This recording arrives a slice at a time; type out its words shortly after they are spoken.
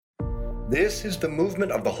This is the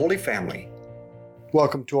movement of the Holy Family.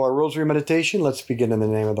 Welcome to our Rosary Meditation. Let's begin in the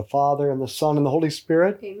name of the Father, and the Son, and the Holy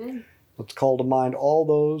Spirit. Amen. Let's call to mind all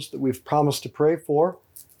those that we've promised to pray for,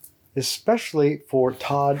 especially for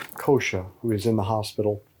Todd Kosha, who is in the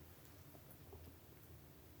hospital.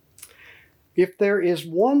 If there is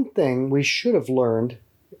one thing we should have learned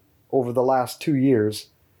over the last 2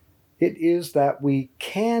 years, it is that we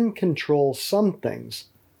can control some things,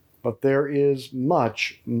 but there is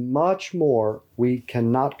much, much more we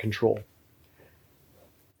cannot control.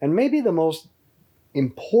 And maybe the most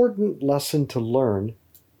important lesson to learn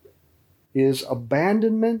is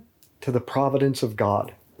abandonment to the providence of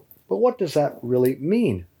God. But what does that really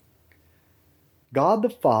mean? God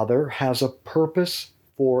the Father has a purpose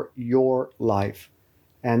for your life,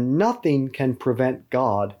 and nothing can prevent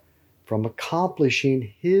God from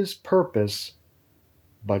accomplishing His purpose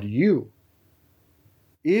but you.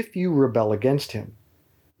 If you rebel against Him,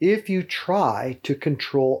 if you try to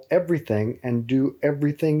control everything and do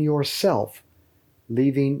everything yourself,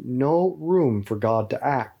 leaving no room for God to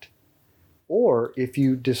act, or if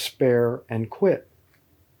you despair and quit.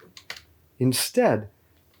 Instead,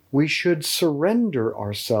 we should surrender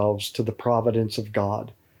ourselves to the providence of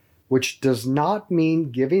God, which does not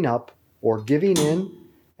mean giving up or giving in,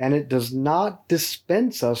 and it does not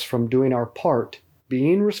dispense us from doing our part,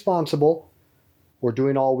 being responsible, or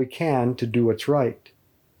doing all we can to do what's right.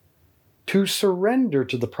 To surrender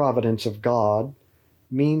to the providence of God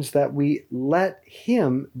means that we let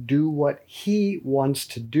Him do what He wants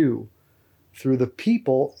to do through the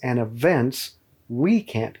people and events we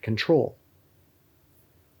can't control.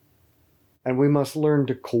 And we must learn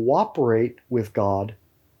to cooperate with God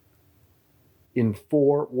in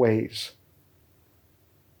 4 ways: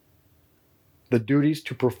 the duties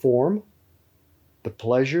to perform, the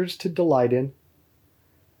pleasures to delight in,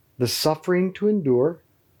 the suffering to endure,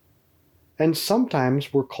 and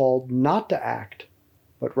sometimes we're called not to act,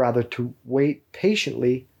 but rather to wait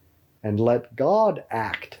patiently and let God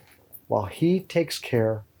act while He takes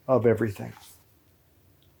care of everything.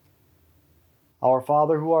 Our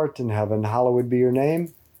Father who art in heaven, hallowed be your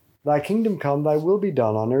name. Thy kingdom come, thy will be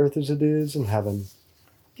done on earth as it is in heaven.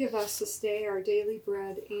 Give us this day our daily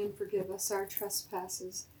bread, and forgive us our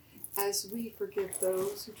trespasses, as we forgive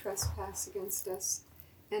those who trespass against us.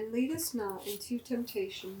 And lead us not into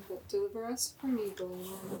temptation, but deliver us from evil.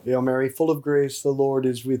 Amen. Hail Mary, full of grace, the Lord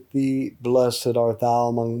is with thee. Blessed art thou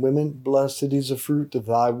among women. Blessed is the fruit of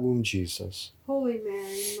thy womb, Jesus. Holy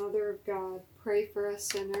Mary, Mother of God, pray for us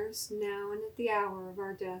sinners, now and at the hour of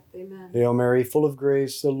our death. Amen. Hail Mary, full of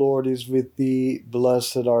grace, the Lord is with thee.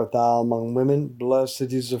 Blessed art thou among women.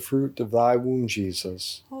 Blessed is the fruit of thy womb,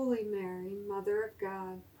 Jesus. Holy Mary, Mother of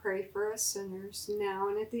God, pray for us sinners, now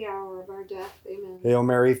and at the hour of our death. Amen. Hail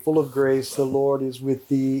Mary, full of grace, the Lord is with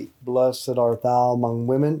thee. Blessed art thou among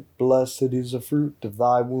women. Blessed is the fruit of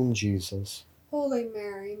thy womb, Jesus. Holy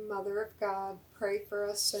Mary, Mother of God, pray for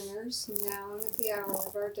us sinners, now and at the hour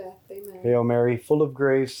of our death. Amen. Hail Mary, full of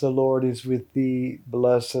grace, the Lord is with thee.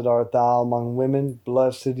 Blessed art thou among women.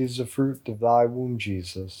 Blessed is the fruit of thy womb,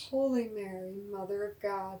 Jesus. Holy Mary, Mother of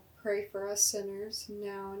God, pray for us sinners,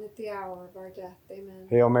 now and at the hour of our death. Amen.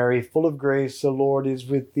 Hail Mary, full of grace, the Lord is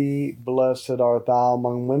with thee. Blessed art thou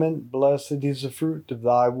among women. Blessed is the fruit of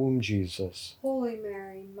thy womb, Jesus. Holy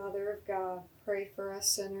Mary, Mother of God, pray for us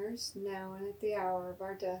sinners, now and at the hour of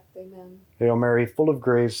our death. Amen. Hail Mary, full of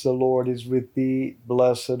grace, the Lord is with thee.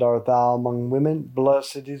 Blessed art thou among women.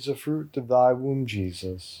 Blessed is the fruit of thy womb,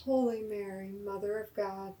 Jesus. Holy Mary, Mother of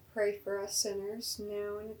God, pray for us sinners,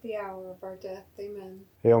 now and at the hour of our death. Amen.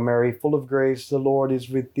 Hail Mary, full of grace, the Lord is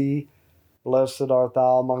with thee. Blessed art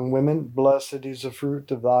thou among women. Blessed is the fruit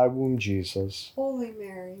of thy womb, Jesus. Holy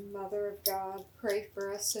Mary, Mother of God, pray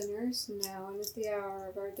for us sinners, now and at the hour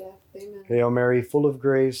of our death. Amen. Hail Mary, full of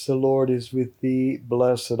grace, the Lord is with thee.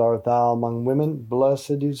 Blessed art thou among women.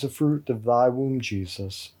 Blessed is the fruit of thy womb,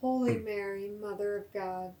 Jesus. Holy Mary, Mother of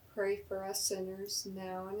God, pray for us sinners,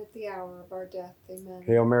 now and at the hour of our death. Amen.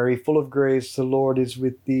 Hail Mary, full of grace, the Lord is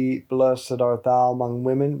with thee. Blessed art thou among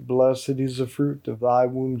women. Blessed is the fruit of thy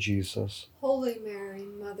womb, Jesus. Holy Mary,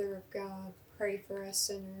 Mother of God, pray for us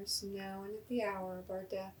sinners, now and at the hour of our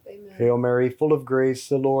death. Amen. Hail Mary, full of grace,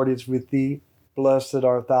 the Lord is with thee. Blessed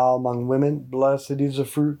art thou among women. Blessed is the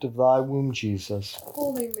fruit of thy womb, Jesus.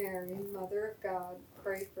 Holy Mary, Mother of God,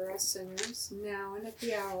 pray for us sinners, now and at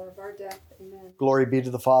the hour of our death. Amen. Glory be to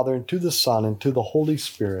the Father, and to the Son, and to the Holy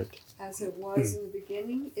Spirit. As it was in the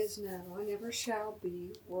beginning, is now, and ever shall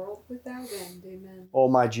be, world without end. Amen. O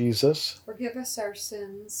my Jesus, Forgive us our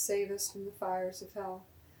sins, save us from the fires of hell.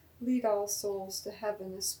 Lead all souls to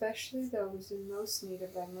heaven, especially those in most need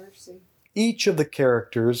of thy mercy. each of the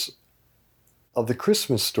characters of the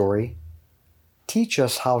Christmas story teach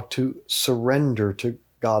us how to surrender to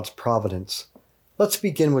God's providence. Let's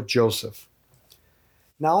begin with Joseph.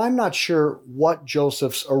 Now, I'm not sure what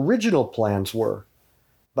Joseph's original plans were,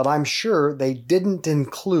 but I'm sure they didn't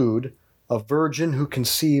include a virgin who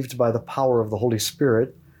conceived by the power of the Holy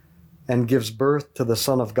Spirit and gives birth to the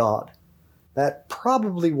Son of God. That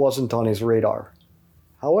probably wasn't on his radar.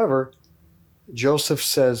 However, Joseph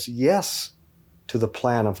says yes to the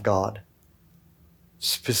plan of God,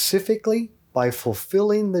 specifically by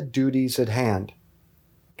fulfilling the duties at hand.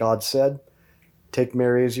 God said, "Take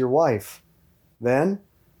Mary as your wife. Then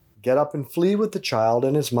get up and flee with the child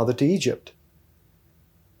and his mother to Egypt."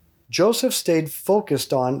 Joseph stayed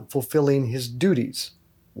focused on fulfilling his duties,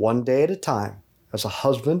 one day at a time, as a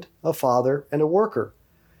husband, a father, and a worker.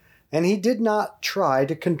 And he did not try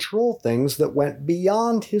to control things that went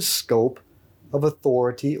beyond his scope of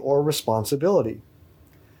authority or responsibility.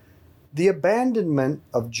 The abandonment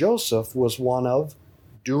of Joseph was one of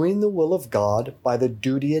doing the will of God by the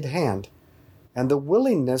duty at hand, and the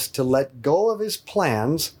willingness to let go of his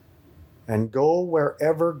plans and go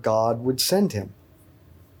wherever God would send him.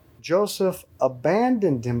 Joseph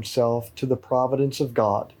abandoned himself to the providence of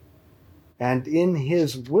God, and in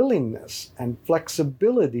his willingness and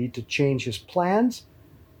flexibility to change his plans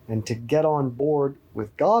and to get on board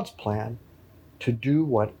with God's plan, to do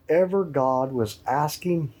whatever God was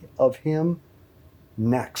asking of him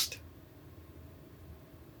next.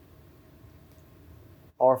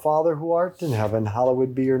 Our Father who art in heaven,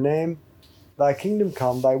 hallowed be your name. Thy kingdom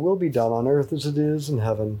come, thy will be done on earth as it is in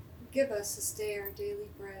heaven. Give us this day our daily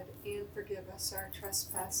bread, and forgive us our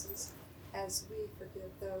trespasses, as we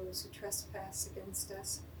forgive those who trespass against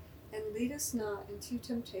us. And lead us not into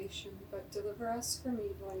temptation, but deliver us from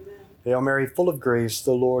evil. Amen. Hail Mary, full of grace,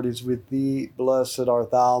 the Lord is with thee. Blessed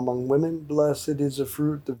art thou among women, blessed is the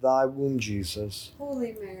fruit of thy womb, Jesus.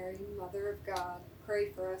 Holy Mary, Mother of God,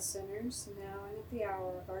 pray for us sinners, now and at the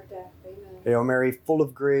hour of our death. Amen. Hail Mary, full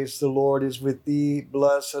of grace, the Lord is with thee.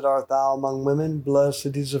 Blessed art thou among women,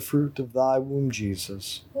 blessed is the fruit of thy womb,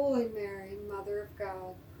 Jesus. Holy Mary, Mother of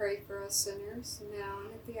God, pray for us sinners, now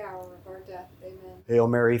and at the hour of our death. Amen. Hail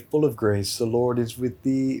Mary, full of grace, the Lord is with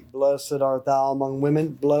thee. Blessed art thou among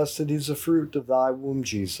women, blessed is the fruit of thy womb,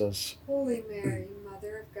 Jesus. Holy Mary,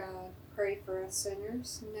 Mother of God, pray for us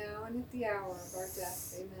sinners, now and at the hour of our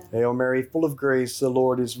death. Amen. Hail Mary, full of grace, the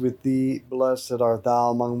Lord is with thee. Blessed art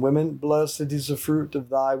thou among women, blessed is the fruit of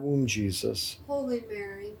thy womb, Jesus. Holy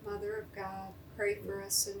Mary, Mother of God, pray for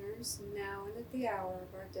us sinners, now and at the hour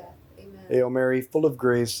of our death. Amen. Hail Mary, full of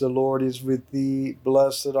grace, the Lord is with thee.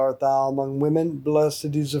 Blessed art thou among women,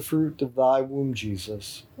 blessed is the fruit of thy womb,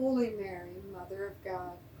 Jesus. Holy Mary, Mother of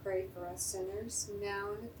God, pray for us sinners,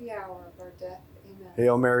 now and at the hour of our death. Amen.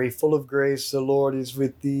 Hail Mary, full of grace, the Lord is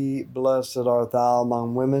with thee. Blessed art thou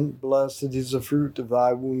among women, blessed is the fruit of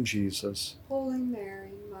thy womb, Jesus. Holy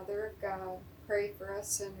Mary, Mother of God, pray for us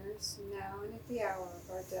sinners, now and at the hour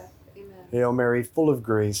of our death. Amen. Hail Mary, full of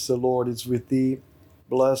grace, the Lord is with thee.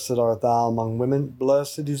 Blessed art thou among women,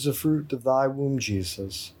 blessed is the fruit of thy womb,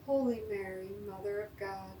 Jesus. Holy Mary, Mother of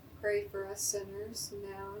God, pray for us sinners,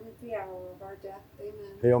 now and at the hour of our death.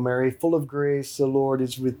 Amen. Hail Mary, full of grace, the Lord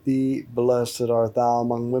is with thee. Blessed art thou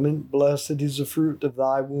among women, blessed is the fruit of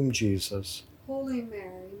thy womb, Jesus. Holy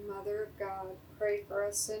Mary, Mother of God, pray for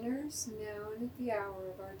us sinners, now and at the hour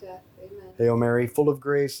of our death. Amen. Hail Mary, full of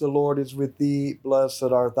grace, the Lord is with thee. Blessed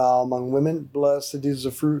art thou among women, blessed is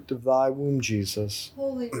the fruit of thy womb, Jesus.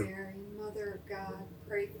 Holy Mary, Mother of God,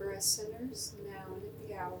 pray for us sinners, now and at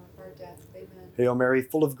the hour of our death. Amen. Hail Mary,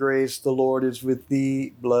 full of grace, the Lord is with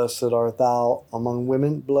thee. Blessed art thou among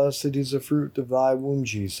women, blessed is the fruit of thy womb,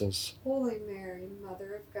 Jesus. Holy Mary,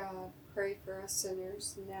 Mother of God, pray for us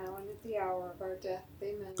sinners, now and at the hour of our death.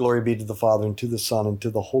 Amen. Glory be to the Father, and to the Son, and to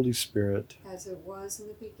the Holy Spirit. As it was in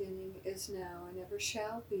the beginning, is now, and ever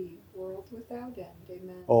shall be, world without end.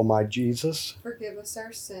 Amen. O my Jesus, Forgive us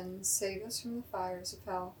our sins, save us from the fires of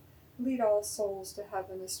hell. Lead all souls to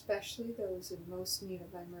heaven, especially those in most need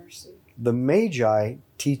of thy mercy. the Magi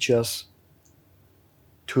teach us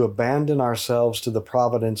to abandon ourselves to the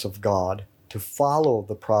providence of God, to follow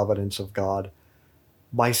the providence of God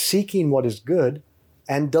by seeking what is good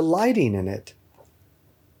and delighting in it.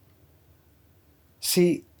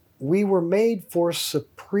 See, we were made for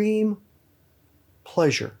supreme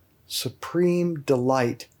pleasure, supreme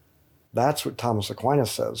delight. That's what Thomas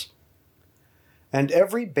Aquinas says. And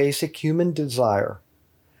every basic human desire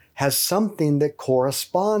has something that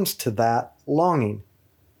corresponds to that longing.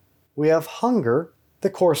 We have hunger that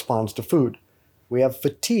corresponds to food. We have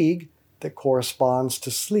fatigue that corresponds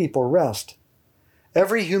to sleep or rest.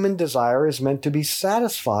 Every human desire is meant to be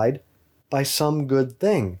satisfied by some good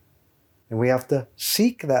thing. And we have to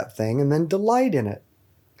seek that thing and then delight in it.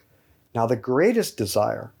 Now, the greatest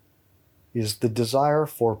desire is the desire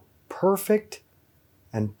for perfect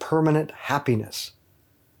and permanent happiness.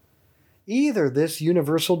 Either this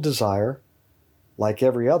universal desire, like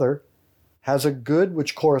every other, has a good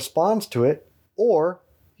which corresponds to it, or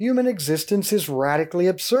human existence is radically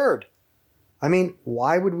absurd. I mean,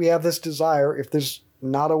 why would we have this desire if there's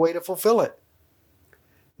not a way to fulfill it?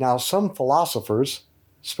 Now, some philosophers,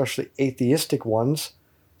 especially atheistic ones,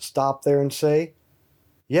 stop there and say,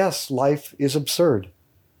 yes, life is absurd.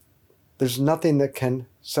 There's nothing that can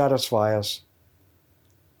satisfy us.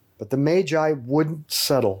 But the Magi wouldn't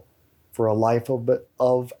settle for a life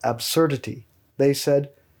of absurdity. They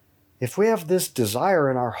said, if we have this desire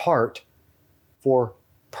in our heart for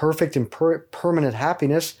perfect and permanent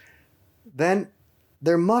happiness, then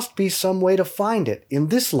there must be some way to find it in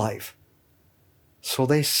this life. So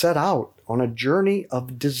they set out on a journey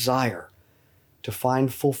of desire to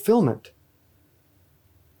find fulfillment.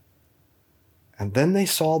 And then they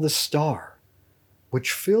saw the star,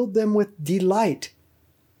 which filled them with delight.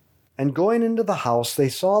 And going into the house, they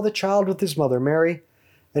saw the child with his mother Mary,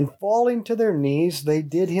 and falling to their knees, they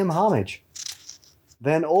did him homage.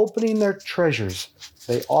 Then opening their treasures,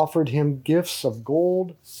 they offered him gifts of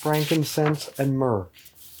gold, frankincense, and myrrh.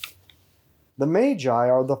 The Magi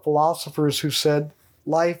are the philosophers who said,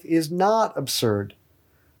 life is not absurd.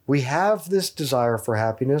 We have this desire for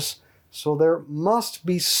happiness, so there must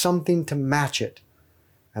be something to match it.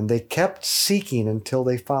 And they kept seeking until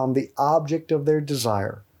they found the object of their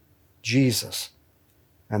desire, Jesus,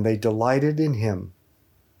 and they delighted in him.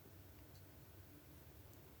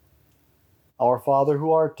 Our Father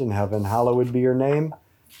who art in heaven, hallowed be your name.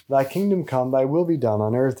 Thy kingdom come, thy will be done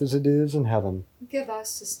on earth as it is in heaven. Give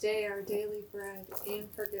us this day our daily bread, and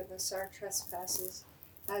forgive us our trespasses,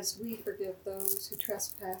 as we forgive those who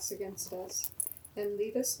trespass against us. And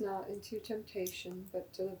lead us not into temptation,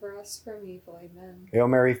 but deliver us from evil. Amen. Hail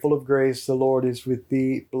Mary, full of grace, the Lord is with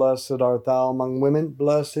thee. Blessed art thou among women.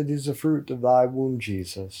 Blessed is the fruit of thy womb,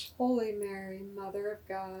 Jesus. Holy Mary, Mother of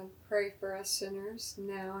God, pray for us sinners,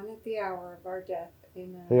 now and at the hour of our death.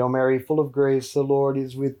 Amen. Hail Mary, full of grace, the Lord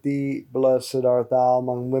is with thee. Blessed art thou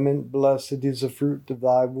among women. Blessed is the fruit of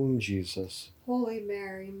thy womb, Jesus. Holy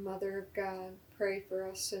Mary, Mother of God, pray for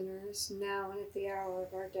us sinners, now and at the hour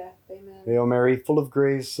of our death. Amen. Hail Mary, full of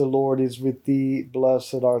grace, the Lord is with thee.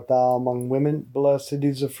 Blessed art thou among women. Blessed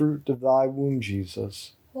is the fruit of thy womb,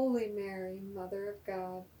 Jesus. Holy Mary, Mother of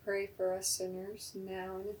God, pray for us sinners,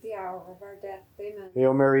 now and at the hour of our death. Amen.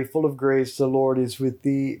 Hail Mary, full of grace, the Lord is with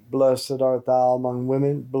thee. Blessed art thou among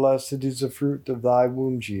women. Blessed is the fruit of thy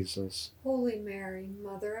womb, Jesus. Holy Mary,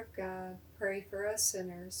 Mother of God, pray for us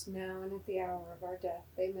sinners, now and at the hour of our death.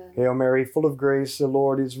 Amen. Hail Mary, full of grace, the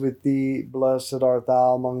Lord is with thee. Blessed art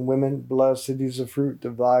thou among women. Blessed is the fruit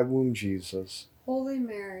of thy womb, Jesus. Holy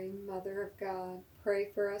Mary, Mother of God, pray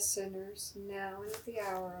for us sinners, now and at the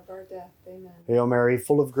hour of our death. Amen. Hail Mary,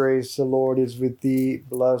 full of grace, the Lord is with thee.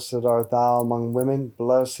 Blessed art thou among women.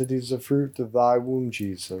 Blessed is the fruit of thy womb,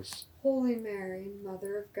 Jesus. Holy Mary,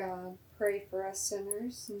 Mother of God, pray for us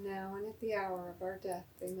sinners, now and at the hour of our death.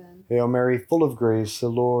 Amen. Hail Mary, full of grace, the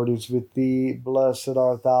Lord is with thee. Blessed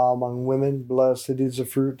art thou among women. Blessed is the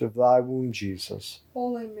fruit of thy womb, Jesus.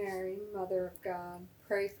 Holy Mary, Mother of God,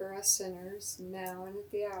 pray for us sinners, now and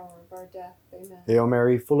at the hour of our death. Amen. Hail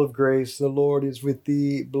Mary, full of grace, the Lord is with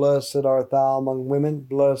thee. Blessed art thou among women.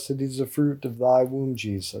 Blessed is the fruit of thy womb,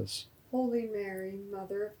 Jesus. Holy Mary,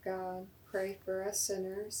 Mother of God, pray for us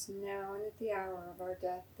sinners, now and at the hour of our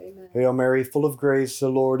death. Amen. Hail Mary, full of grace, the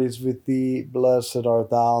Lord is with thee. Blessed art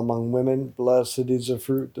thou among women. Blessed is the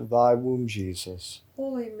fruit of thy womb, Jesus.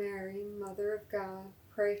 Holy Mary, Mother of God,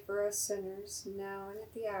 pray for us sinners, now and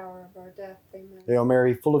at the hour of our death. Amen. Hail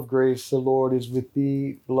Mary, full of grace, the Lord is with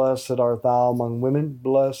thee. Blessed art thou among women.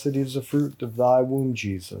 Blessed is the fruit of thy womb,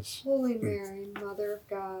 Jesus. Holy Mary, Mother of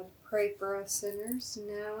God, pray for us sinners,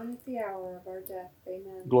 now and at the hour of our death.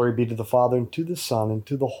 Amen. Glory be to the Father, and to the Son, and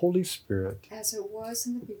to the Holy Spirit. As it was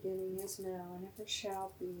in the beginning, is now, and ever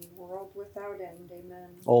shall be, world without end. Amen.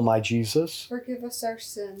 O my Jesus, Forgive us our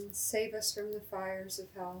sins, save us from the fires of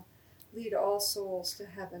hell. Lead all souls to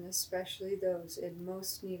heaven, especially those in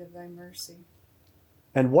most need of thy mercy.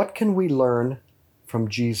 and what can we learn from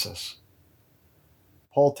Jesus?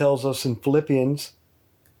 Paul tells us in Philippians,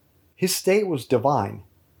 his state was divine,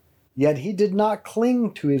 yet he did not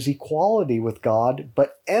cling to his equality with God,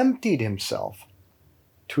 but emptied himself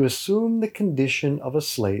to assume the condition of a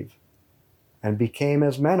slave, and became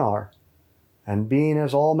as men are. And being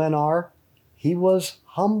as all men are, he was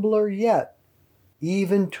humbler yet,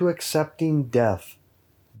 even to accepting death,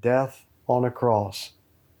 death on a cross.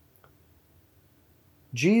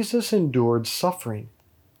 Jesus endured suffering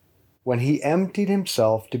when he emptied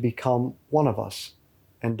himself to become one of us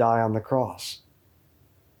and die on the cross.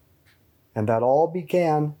 And that all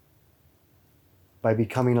began by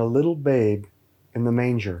becoming a little babe in the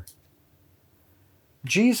manger.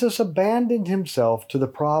 Jesus abandoned himself to the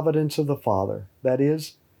providence of the Father. That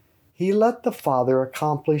is, he let the Father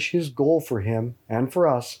accomplish his goal for him and for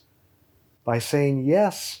us by saying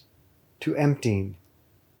yes to emptying,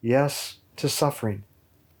 yes to suffering.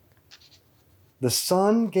 The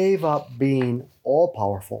Son gave up being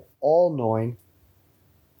all-powerful, all-knowing,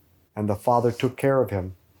 and the Father took care of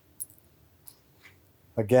him.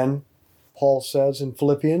 Again, Paul says in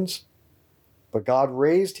Philippians, "But God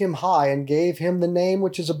raised him high and gave him the name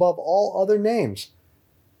which is above all other names,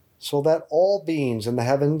 so that all beings in the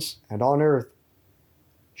heavens and on earth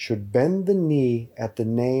should bend the knee at the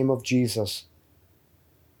name of Jesus."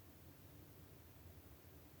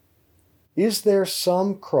 Is there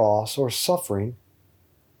some cross or suffering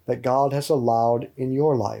that God has allowed in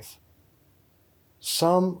your life?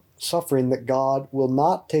 Some suffering that God will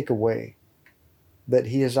not take away, that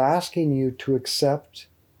he is asking you to accept,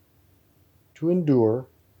 to endure,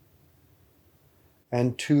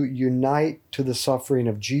 and to unite to the suffering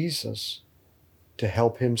of Jesus to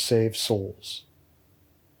help him save souls.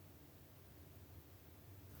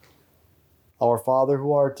 Our Father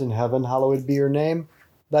who art in heaven, hallowed be your name.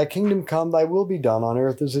 Thy kingdom come, thy will be done on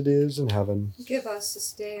earth as it is in heaven. Give us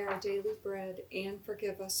this day our daily bread, and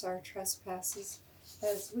forgive us our trespasses,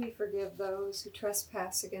 as we forgive those who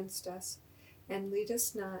trespass against us. And lead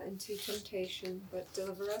us not into temptation, but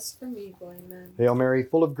deliver us from evil. Amen. Hail Mary,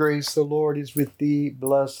 full of grace, the Lord is with thee.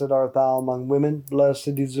 Blessed art thou among women.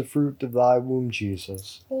 Blessed is the fruit of thy womb,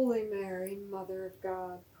 Jesus. Holy Mary, Mother of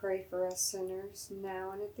God, pray for us sinners,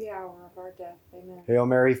 now and at the hour of our death. Amen. Hail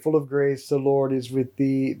Mary, full of grace, the Lord is with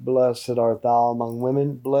thee. Blessed art thou among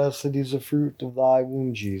women. Blessed is the fruit of thy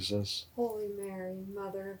womb, Jesus. Holy Mary,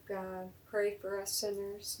 Mother of God, pray for us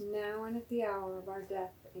sinners, now and at the hour of our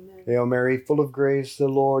death. Amen. Hail Mary, full of grace, the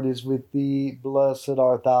Lord is with thee. Blessed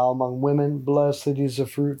art thou among women. Blessed is the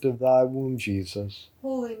fruit of thy womb, Jesus.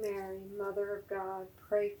 Holy Mary, Mother of God,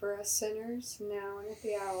 pray for us sinners, now and at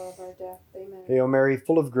the hour of our death. Amen. Hail Mary,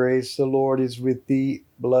 full of grace, the Lord is with thee.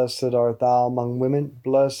 Blessed art thou among women.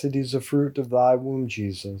 Blessed is the fruit of thy womb,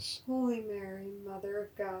 Jesus. Holy Mary, Mother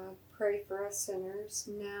of God, pray for us sinners,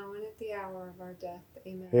 now and at the hour of our death.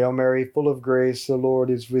 Amen. Hail Mary, full of grace, the Lord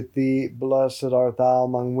is with thee. Blessed art thou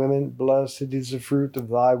among women. Blessed is the fruit of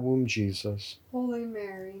thy womb, Jesus. Holy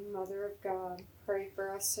Mary, Mother of God, pray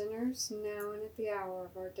for us sinners, now and at the hour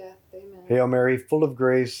of our death. Amen. Hail Mary, full of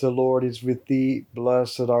grace, the Lord is with thee.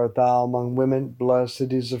 Blessed art thou among women.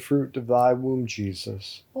 Blessed is the fruit of thy womb,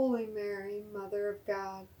 Jesus. Holy Mary, Mother of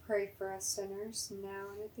God, pray for us sinners, now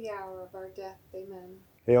and at the hour of our death. Amen.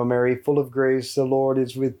 Hail Mary, full of grace, the Lord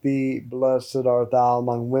is with thee. Blessed art thou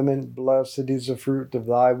among women. Blessed is the fruit of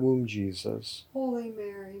thy womb, Jesus. Holy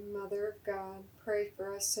Mary, Mother of God, pray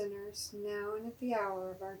for us sinners, now and at the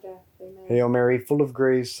hour of our death. Amen. Hail Mary, full of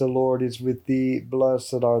grace, the Lord is with thee.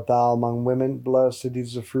 Blessed art thou among women. Blessed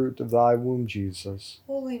is the fruit of thy womb, Jesus.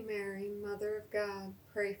 Holy Mary, Mother of God,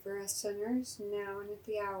 pray for us sinners, now and at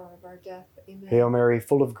the hour of our death. Amen. Hail Mary,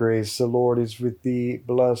 full of grace, the Lord is with thee.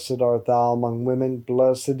 Blessed art thou among women.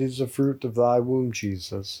 Blessed is the fruit of thy womb,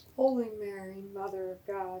 Jesus. Holy Mary, Mother of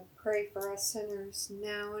God, pray for us sinners,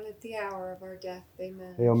 now and at the hour of our death.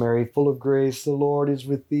 Amen. Hail Mary, full of grace, the Lord is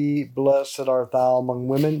with thee. Blessed art thou among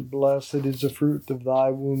women. Blessed is the fruit of thy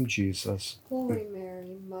womb, Jesus. Holy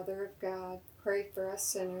Mary, Mother of God, pray for us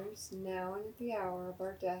sinners, now and at the hour of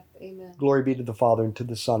our death. Amen. Glory be to the Father, and to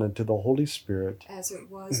the Son, and to the Holy Spirit. As it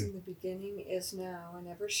was in the beginning, is now, and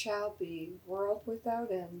ever shall be, world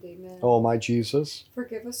without end. Amen. O my Jesus,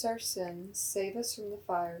 Forgive us our sins, save us from the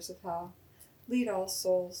fires of hell. Lead all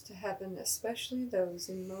souls to heaven, especially those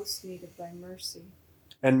in most need of thy mercy.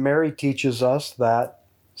 and Mary teaches us that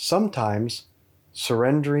sometimes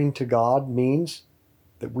surrendering to God means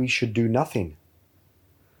that we should do nothing.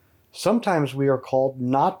 Sometimes we are called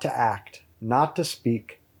not to act, not to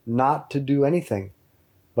speak, not to do anything,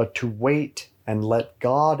 but to wait and let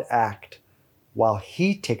God act while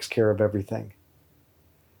He takes care of everything.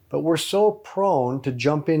 But we're so prone to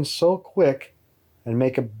jump in so quick and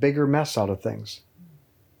make a bigger mess out of things.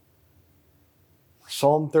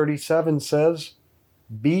 Psalm 37 says,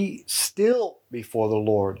 "Be still before the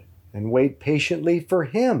Lord and wait patiently for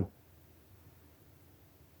Him."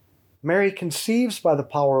 Mary conceives by the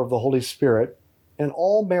power of the Holy Spirit, and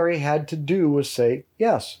all Mary had to do was say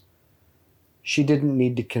yes. She didn't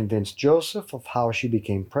need to convince Joseph of how she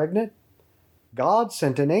became pregnant. God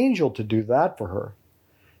sent an angel to do that for her.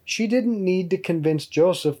 She didn't need to convince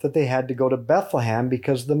Joseph that they had to go to Bethlehem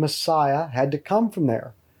because the Messiah had to come from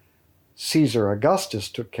there. Caesar Augustus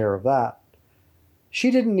took care of that. She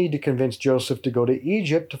didn't need to convince Joseph to go to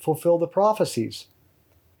Egypt to fulfill the prophecies.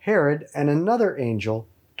 Herod and another angel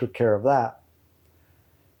took care of that.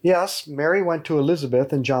 Yes, Mary went to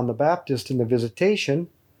Elizabeth and John the Baptist in the visitation,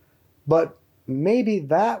 but maybe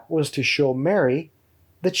that was to show Mary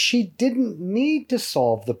that she didn't need to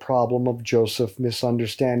solve the problem of Joseph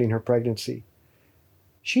misunderstanding her pregnancy.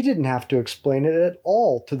 She didn't have to explain it at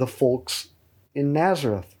all to the folks in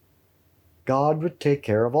Nazareth. God would take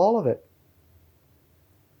care of all of it.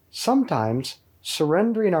 Sometimes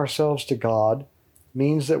surrendering ourselves to God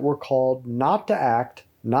means that we're called not to act,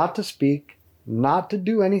 not to speak, not to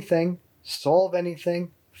do anything, solve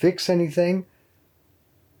anything, fix anything.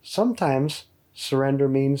 Sometimes surrender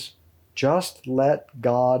means just let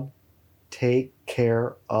God take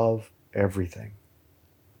care of everything.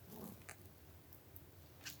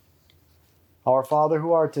 Our Father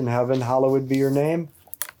who art in heaven, hallowed be your name.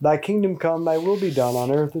 Thy kingdom come, thy will be done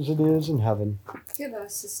on earth as it is in heaven. Give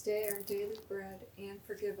us this day our daily bread, and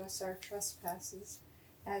forgive us our trespasses,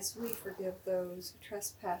 as we forgive those who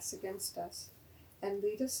trespass against us. And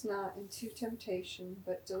lead us not into temptation,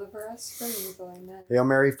 but deliver us from evil. Amen. Hail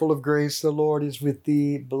Mary, full of grace, the Lord is with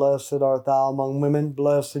thee. Blessed art thou among women.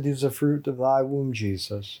 Blessed is the fruit of thy womb,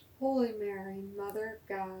 Jesus. Holy Mary, Mother of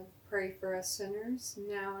God, pray for us sinners,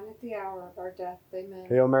 now and at the hour of our death. Amen.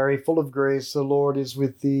 Hail Mary, full of grace, the Lord is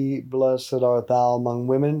with thee. Blessed art thou among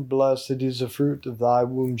women. Blessed is the fruit of thy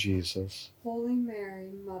womb, Jesus. Holy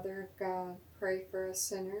Mary, Mother of God, pray for us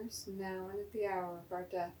sinners, now and at the hour of our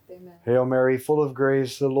death. Amen. Hail Mary, full of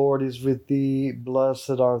grace, the Lord is with thee.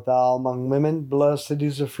 Blessed art thou among women. Blessed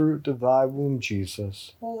is the fruit of thy womb,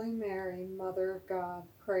 Jesus. Holy Mary, Mother of God,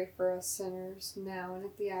 pray for us sinners, now and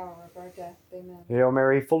at the hour of our death. Amen. Hail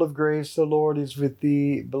Mary, full of grace, the Lord is with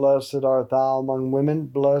thee. Blessed art thou among women.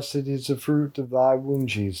 Blessed is the fruit of thy womb,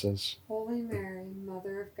 Jesus. Holy Mary,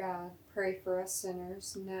 Mother of God, pray for us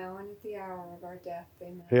sinners, now and at the hour of our death.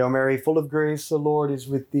 Amen. Hail Mary, full of grace, the Lord is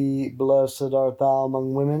with thee. Blessed art thou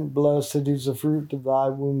among women. Blessed is the fruit of thy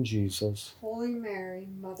womb, Jesus. Holy Mary,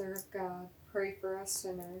 Mother of God, pray for us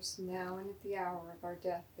sinners, now and at the hour of our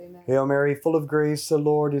death. Amen. Hail Mary, full of grace, the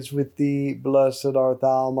Lord is with thee. Blessed art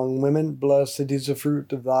thou among women. Blessed is the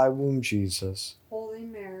fruit of thy womb, Jesus. Holy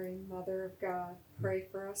Mary, Mother of God, pray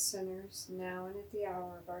for us sinners, now and at the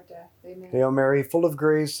hour of our death. Amen. Hail Mary, full of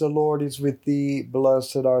grace, the Lord is with thee.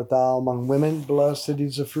 Blessed art thou among women. Blessed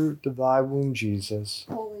is the fruit of thy womb, Jesus.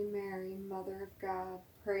 Holy Mary, Mother of God,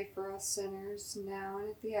 pray for us sinners, now and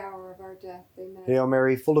at the hour of our death. Amen. Hail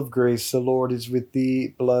Mary, full of grace, the Lord is with thee.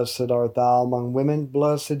 Blessed art thou among women.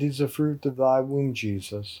 Blessed is the fruit of thy womb,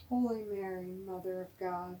 Jesus. Holy Mary, Mother of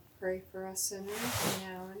God, pray for us sinners,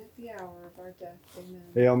 now and at the hour of our death. Amen.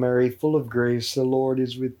 Hail Mary, full of grace, the Lord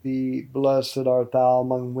is with thee. Blessed art thou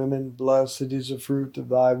among women. Blessed is the fruit of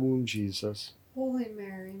thy womb, Jesus. Holy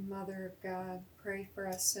Mary, Mother of God, pray for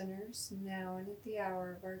us sinners, now and at the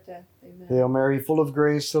hour of our death. Amen. Hail Mary, full of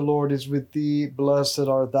grace, the Lord is with thee. Blessed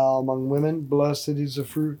art thou among women. Blessed is the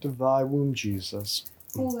fruit of thy womb, Jesus.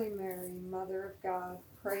 Holy Mary, Mother of God,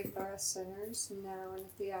 pray for us sinners, now and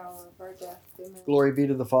at the hour of our death. Amen. Glory be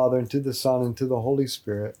to the Father, and to the Son, and to the Holy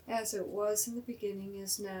Spirit. As it was in the beginning,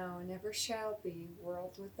 is now, and ever shall be,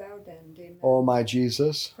 world without end. Amen. O my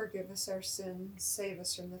Jesus, Forgive us our sins, save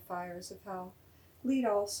us from the fires of hell. Lead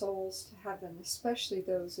all souls to heaven, especially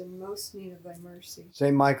those in most need of thy mercy.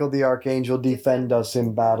 Saint Michael the Archangel, defend us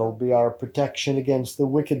in battle. Be our protection against the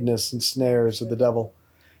wickedness and snares of the devil.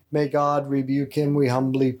 May God rebuke him, we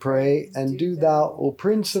humbly pray. And do thou, O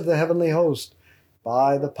Prince of the heavenly host,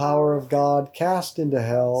 by the power of God, cast into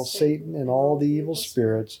hell Satan and all the evil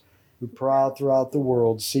spirits who prowl throughout the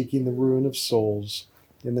world, seeking the ruin of souls.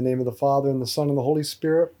 In the name of the Father, and the Son, and the Holy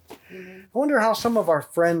Spirit. Amen. I wonder how some of our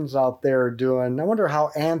friends out there are doing. I wonder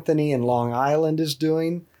how Anthony in Long Island is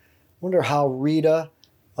doing. I wonder how Rita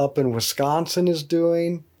up in Wisconsin is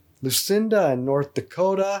doing. Lucinda in North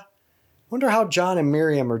Dakota. I wonder how John and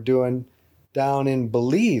Miriam are doing down in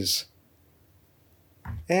Belize.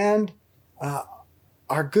 And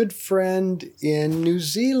our good friend in New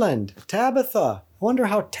Zealand, Tabitha. I wonder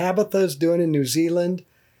how Tabitha is doing in New Zealand.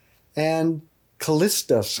 And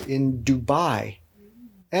Callistus in Dubai.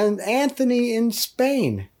 And Anthony in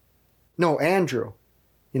Spain. No, Andrew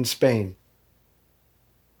in Spain.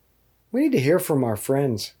 We need to hear from our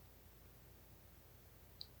friends.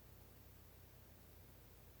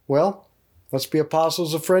 Well, let's be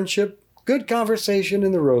apostles of friendship, good conversation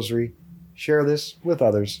in the rosary. Share this with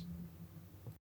others.